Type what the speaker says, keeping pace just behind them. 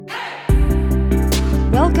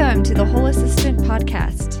Welcome to the Whole Assistant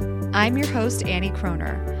Podcast. I'm your host, Annie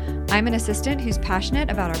Kroner. I'm an assistant who's passionate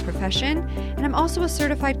about our profession, and I'm also a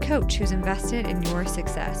certified coach who's invested in your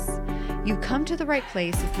success. You've come to the right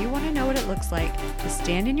place if you want to know what it looks like to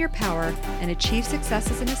stand in your power and achieve success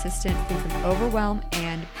as an assistant free from overwhelm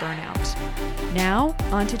and burnout. Now,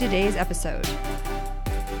 on to today's episode.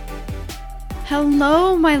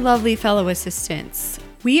 Hello, my lovely fellow assistants.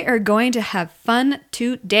 We are going to have fun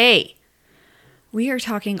today. We are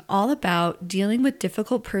talking all about dealing with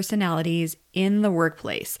difficult personalities in the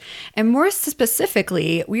workplace. And more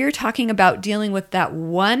specifically, we are talking about dealing with that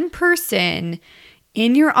one person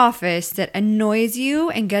in your office that annoys you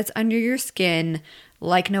and gets under your skin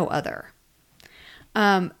like no other.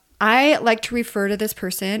 I like to refer to this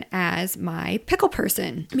person as my pickle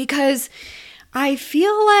person because I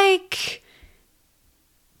feel like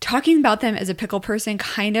talking about them as a pickle person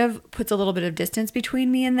kind of puts a little bit of distance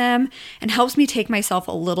between me and them and helps me take myself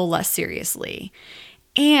a little less seriously.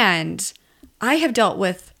 And I have dealt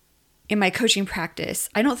with, in my coaching practice,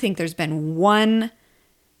 I don't think there's been one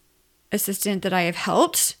assistant that I have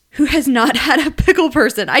helped who has not had a pickle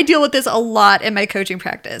person. I deal with this a lot in my coaching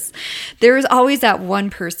practice. There is always that one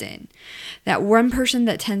person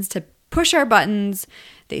that tends to push our buttons.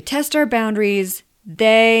 They test our boundaries.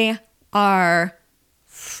 They are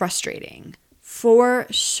frustrating for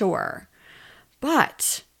sure.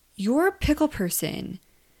 But your pickle person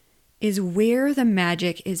is where the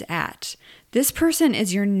magic is at. This person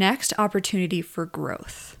is your next opportunity for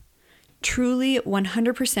growth. Truly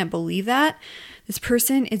 100% believe that. This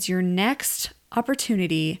person is your next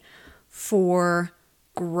opportunity for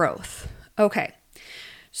growth. Okay,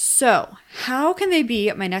 so how can they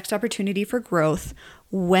be my next opportunity for growth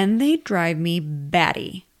when they drive me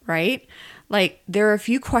batty, right? Like, there are a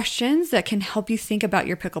few questions that can help you think about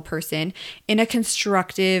your pickle person in a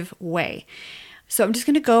constructive way. So I'm just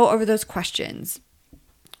going to go over those questions.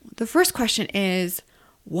 The first question is,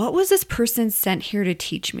 what was this person sent here to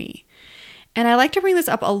teach me? And I like to bring this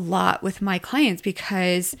up a lot with my clients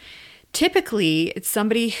because typically it's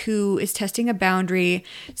somebody who is testing a boundary,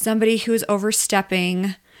 somebody who is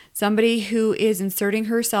overstepping, somebody who is inserting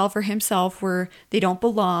herself or himself where they don't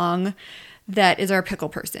belong. That is our pickle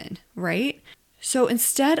person, right? So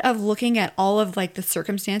instead of looking at all of like the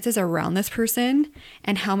circumstances around this person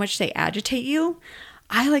and how much they agitate you,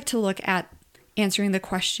 I like to look at answering the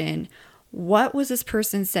question, what was this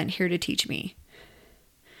person sent here to teach me?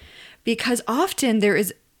 Because often there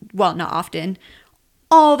is, well, not often,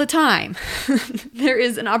 all the time, there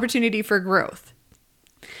is an opportunity for growth.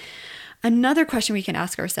 Another question we can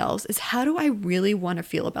ask ourselves is, how do I really want to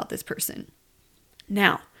feel about this person?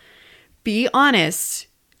 Now, be honest,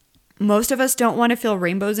 most of us don't want to feel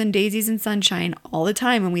rainbows and daisies and sunshine all the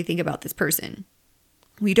time when we think about this person.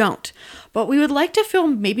 We don't. But we would like to feel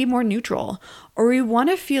maybe more neutral, or we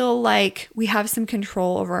want to feel like we have some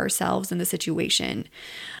control over ourselves and the situation.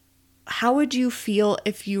 How would you feel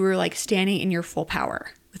if you were like standing in your full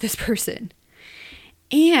power with this person?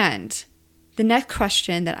 And the next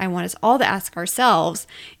question that I want us all to ask ourselves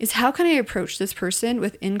is, how can I approach this person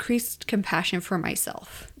with increased compassion for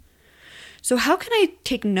myself? So how can I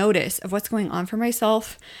take notice of what's going on for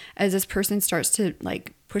myself as this person starts to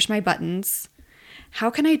like push my buttons? How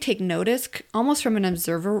can I take notice almost from an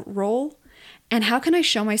observer role? And how can I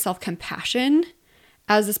show myself compassion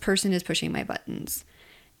as this person is pushing my buttons?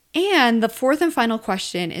 And the fourth and final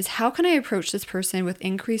question is, how can I approach this person with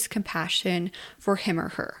increased compassion for him or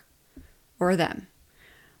her or them,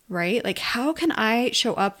 right? Like, how can I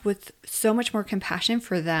show up with so much more compassion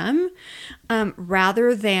for them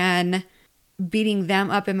rather than beating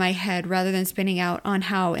them up in my head, rather than spinning out on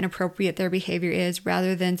how inappropriate their behavior is,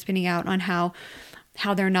 rather than spinning out on how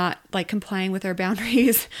they're not like complying with our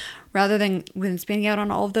boundaries, rather than when spinning out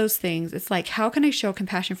on all of those things. It's like, how can I show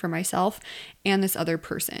compassion for myself and this other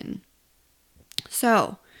person?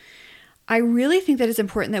 So I really think that it's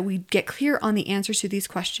important that we get clear on the answers to these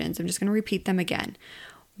questions. I'm just going to repeat them again.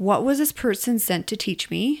 What was this person sent to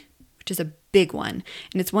teach me? Which is a big one.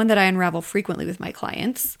 And it's one that I unravel frequently with my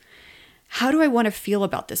clients. How do I want to feel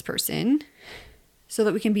about this person so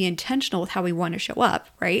that we can be intentional with how we want to show up,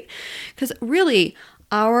 right? Because really,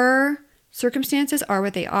 our circumstances are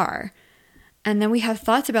what they are. And then we have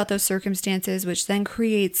thoughts about those circumstances, which then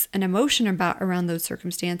creates an emotion around those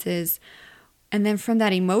circumstances. And then from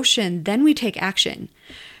that emotion, then we take action.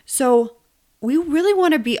 So we really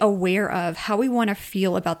want to be aware of how we want to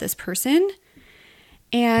feel about this person.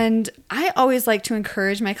 And I always like to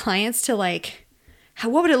encourage my clients to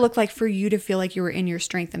what would it look like for you to feel like you were in your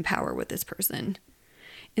strength and power with this person?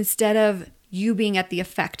 Instead of you being at the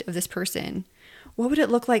effect of this person, what would it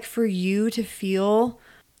look like for you to feel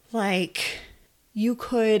like you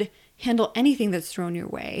could handle anything that's thrown your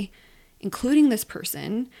way, including this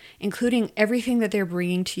person, including everything that they're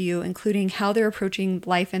bringing to you, including how they're approaching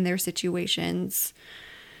life and their situations.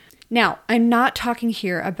 Now, I'm not talking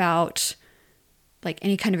here about like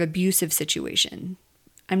any kind of abusive situation.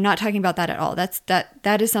 I'm not talking about that at all.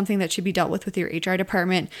 That is something that should be dealt with your HR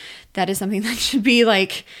department. That is something that should be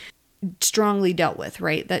like strongly dealt with,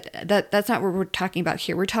 right? That's not what we're talking about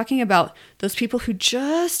here. We're talking about those people who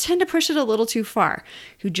just tend to push it a little too far,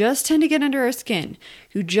 who just tend to get under our skin,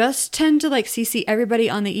 who just tend to like CC everybody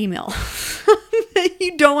on the email.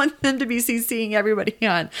 You don't want them to be CCing everybody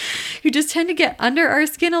on, who just tend to get under our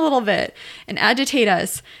skin a little bit and agitate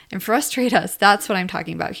us and frustrate us. That's what I'm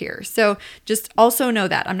talking about here. So just also know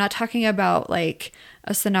that I'm not talking about like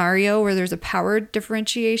a scenario where there's a power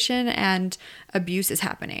differentiation and abuse is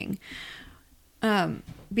happening.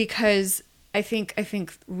 Because I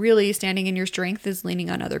think really standing in your strength is leaning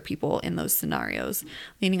on other people in those scenarios,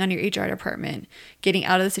 leaning on your HR department, getting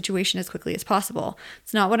out of the situation as quickly as possible.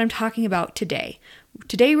 It's not what I'm talking about today.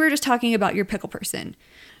 Today, we're just talking about your pickle person.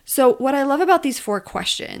 So what I love about these 4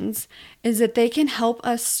 questions is that they can help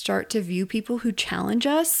us start to view people who challenge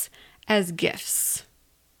us as gifts.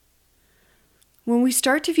 When we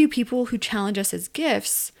start to view people who challenge us as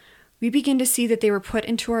gifts, we begin to see that they were put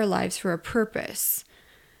into our lives for a purpose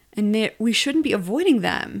and that we shouldn't be avoiding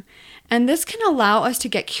them. And this can allow us to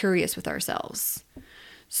get curious with ourselves.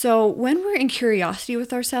 So when we're in curiosity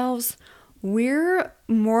with ourselves, we're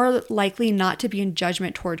more likely not to be in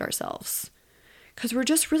judgment toward ourselves because we're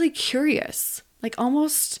just really curious, like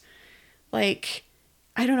almost like,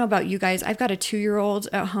 I don't know about you guys. I've got a 2-year-old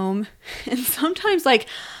at home and sometimes like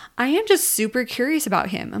I am just super curious about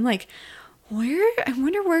him. I'm like, I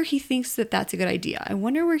wonder where he thinks that that's a good idea. I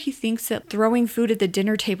wonder where he thinks that throwing food at the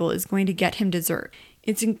dinner table is going to get him dessert.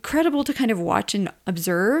 It's incredible to kind of watch and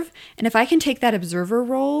observe. And if I can take that observer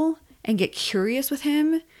role and get curious with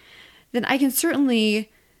him, then I can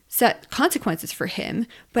certainly set consequences for him,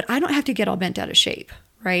 but I don't have to get all bent out of shape,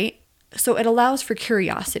 right? So it allows for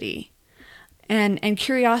curiosity. And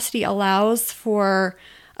curiosity allows for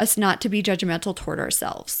us not to be judgmental toward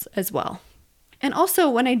ourselves as well. And also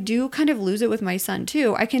when I do kind of lose it with my son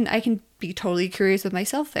too, I can be totally curious with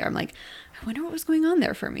myself there. I'm like, I wonder what was going on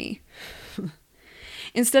there for me.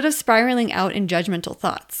 Instead of spiraling out in judgmental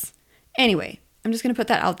thoughts. Anyway, I'm just going to put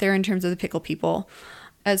that out there in terms of the pickle people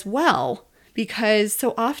as well, because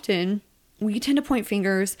so often we tend to point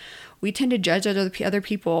fingers, we tend to judge other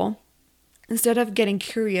people instead of getting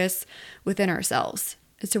curious within ourselves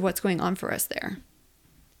as to what's going on for us there.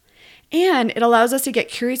 And it allows us to get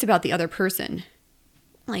curious about the other person.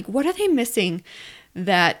 Like, what are they missing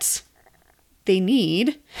that they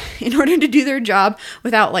need in order to do their job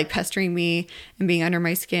without like pestering me and being under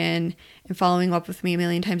my skin and following up with me a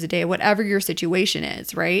million times a day, whatever your situation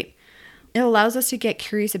is, right? It allows us to get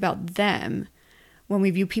curious about them. When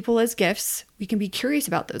we view people as gifts, we can be curious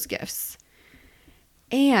about those gifts.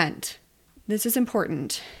 And this is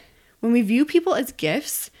important. When we view people as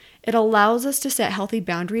gifts, it allows us to set healthy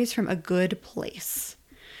boundaries from a good place.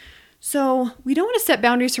 So we don't want to set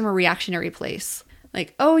boundaries from a reactionary place.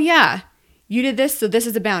 Like, oh yeah, you did this, so this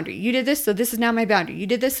is a boundary. You did this, so this is now my boundary. You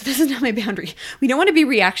did this, so this is now my boundary. We don't want to be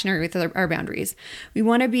reactionary with our boundaries. We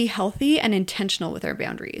want to be healthy and intentional with our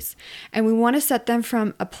boundaries. And we want to set them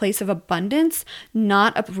from a place of abundance,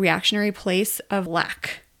 not a reactionary place of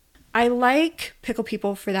lack. I like pickle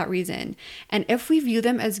people for that reason. And if we view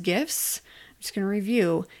them as gifts, I'm just going to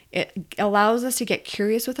review, it allows us to get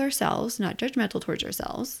curious with ourselves, not judgmental towards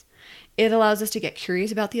ourselves. It allows us to get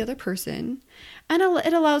curious about the other person. And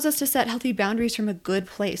it allows us to set healthy boundaries from a good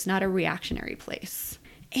place, not a reactionary place.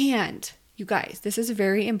 And you guys, this is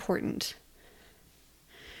very important.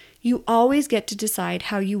 You always get to decide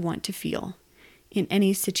how you want to feel in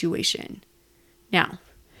any situation. Now,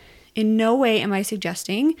 in no way am I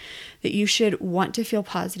suggesting that you should want to feel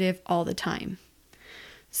positive all the time.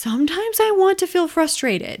 Sometimes I want to feel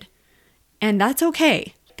frustrated, and that's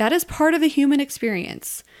okay. That is part of the human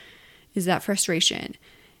experience, is that frustration.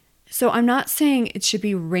 So I'm not saying it should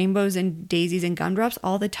be rainbows and daisies and gumdrops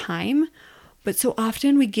all the time, but so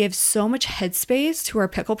often we give so much headspace to our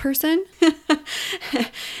pickle person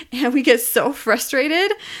and we get so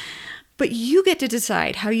frustrated. But you get to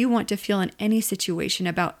decide how you want to feel in any situation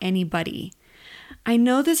about anybody. I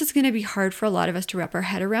know this is going to be hard for a lot of us to wrap our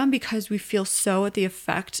head around because we feel so at the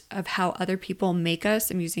effect of how other people make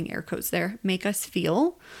us, I'm using air quotes there, make us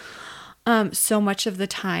feel so much of the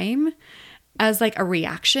time as like a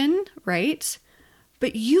reaction, right?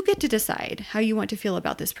 But you get to decide how you want to feel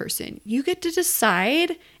about this person. You get to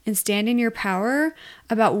decide and stand in your power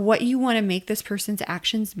about what you want to make this person's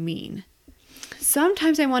actions mean.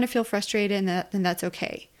 Sometimes I want to feel frustrated, and that's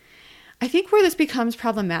okay. I think where this becomes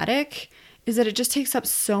problematic is that it just takes up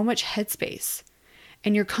so much headspace.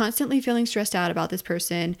 And you're constantly feeling stressed out about this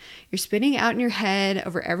person. You're spinning out in your head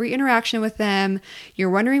over every interaction with them. You're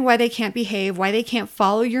wondering why they can't behave, why they can't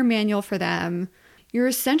follow your manual for them. You're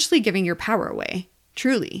essentially giving your power away,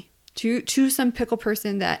 truly, to some pickle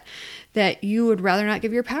person that you would rather not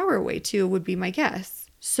give your power away to, would be my guess.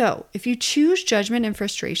 So if you choose judgment and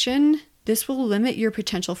frustration, this will limit your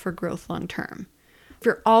potential for growth long term. If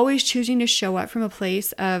you're always choosing to show up from a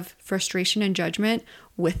place of frustration and judgment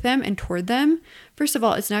with them and toward them, first of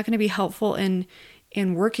all, it's not going to be helpful in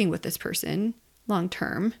working with this person long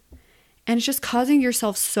term. And it's just causing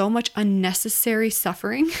yourself so much unnecessary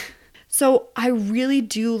suffering. So I really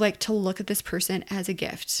do like to look at this person as a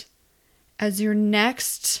gift, as your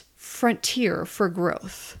next frontier for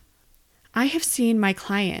growth. I have seen my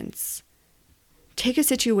clients take a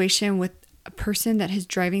situation with a person that is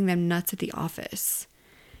driving them nuts at the office.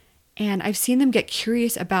 And I've seen them get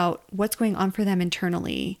curious about what's going on for them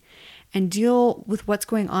internally and deal with what's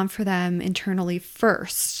going on for them internally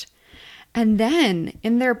first. And then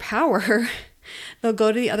in their power, they'll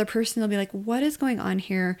go to the other person. They'll be like, what is going on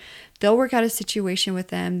here? They'll work out a situation with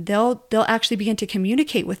them. They'll actually begin to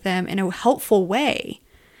communicate with them in a helpful way.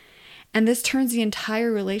 And this turns the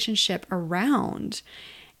entire relationship around.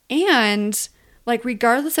 And like,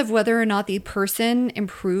 regardless of whether or not the person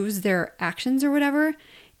improves their actions or whatever,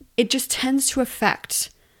 it just tends to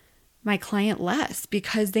affect my client less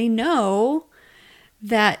because they know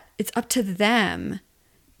that it's up to them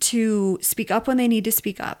to speak up when they need to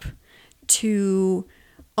speak up, to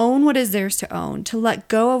own what is theirs to own, to let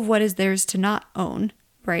go of what is theirs to not own,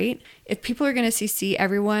 right? If people are going to CC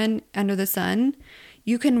everyone under the sun,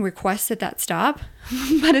 you can request that stop,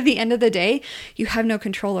 but at the end of the day, you have no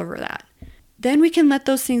control over that. Then we can let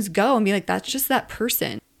those things go and be like, that's just that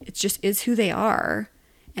person. It just is who they are.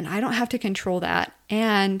 And I don't have to control that.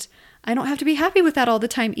 And I don't have to be happy with that all the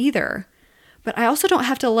time either. But I also don't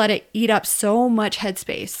have to let it eat up so much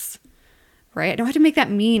headspace, right? I don't have to make that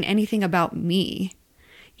mean anything about me.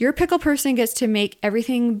 Your pickle person gets to make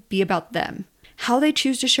everything be about them. How they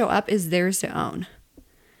choose to show up is theirs to own.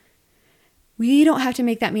 We don't have to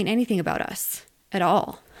make that mean anything about us at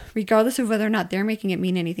all, regardless of whether or not they're making it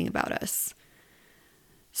mean anything about us.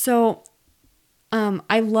 So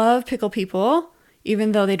I love pickle people.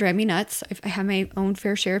 Even though they drive me nuts, I have my own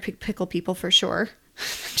fair share of pickle people for sure.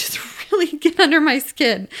 Just really get under my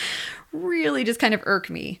skin. Really just kind of irk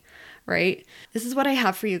me, right? This is what I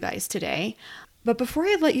have for you guys today. But before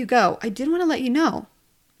I let you go, I did want to let you know,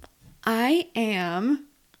 I am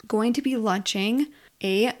going to be launching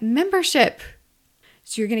a membership.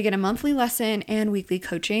 So you're going to get a monthly lesson and weekly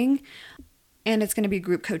coaching, and it's going to be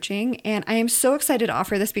group coaching. And I am so excited to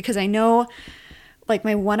offer this because I know like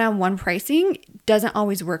my one-on-one pricing doesn't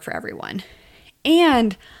always work for everyone.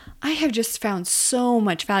 And I have just found so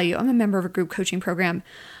much value. I'm a member of a group coaching program.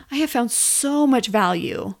 I have found so much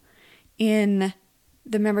value in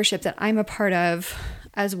the membership that I'm a part of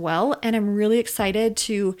as well. And I'm really excited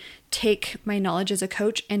to take my knowledge as a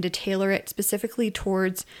coach and to tailor it specifically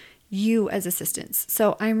towards you as assistants.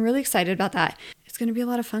 So I'm really excited about that. It's going to be a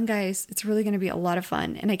lot of fun, guys. It's really going to be a lot of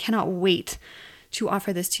fun. And I cannot wait to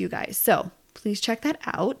offer this to you guys. So please check that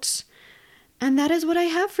out. And that is what I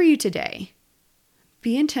have for you today.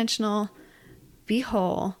 Be intentional, be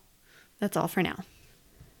whole. That's all for now.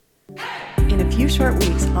 In a few short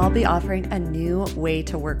weeks, I'll be offering a new way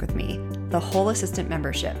to work with me, the Whole Assistant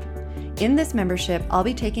membership. In this membership, I'll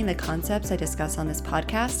be taking the concepts I discuss on this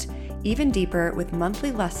podcast even deeper with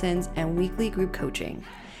monthly lessons and weekly group coaching.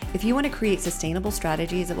 If you want to create sustainable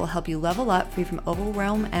strategies that will help you level up free from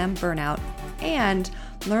overwhelm and burnout, and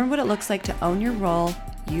learn what it looks like to own your role,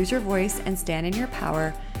 use your voice, and stand in your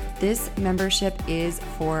power, this membership is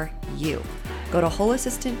for you. Go to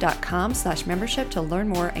wholeassistant.com/membership to learn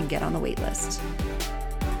more and get on the waitlist.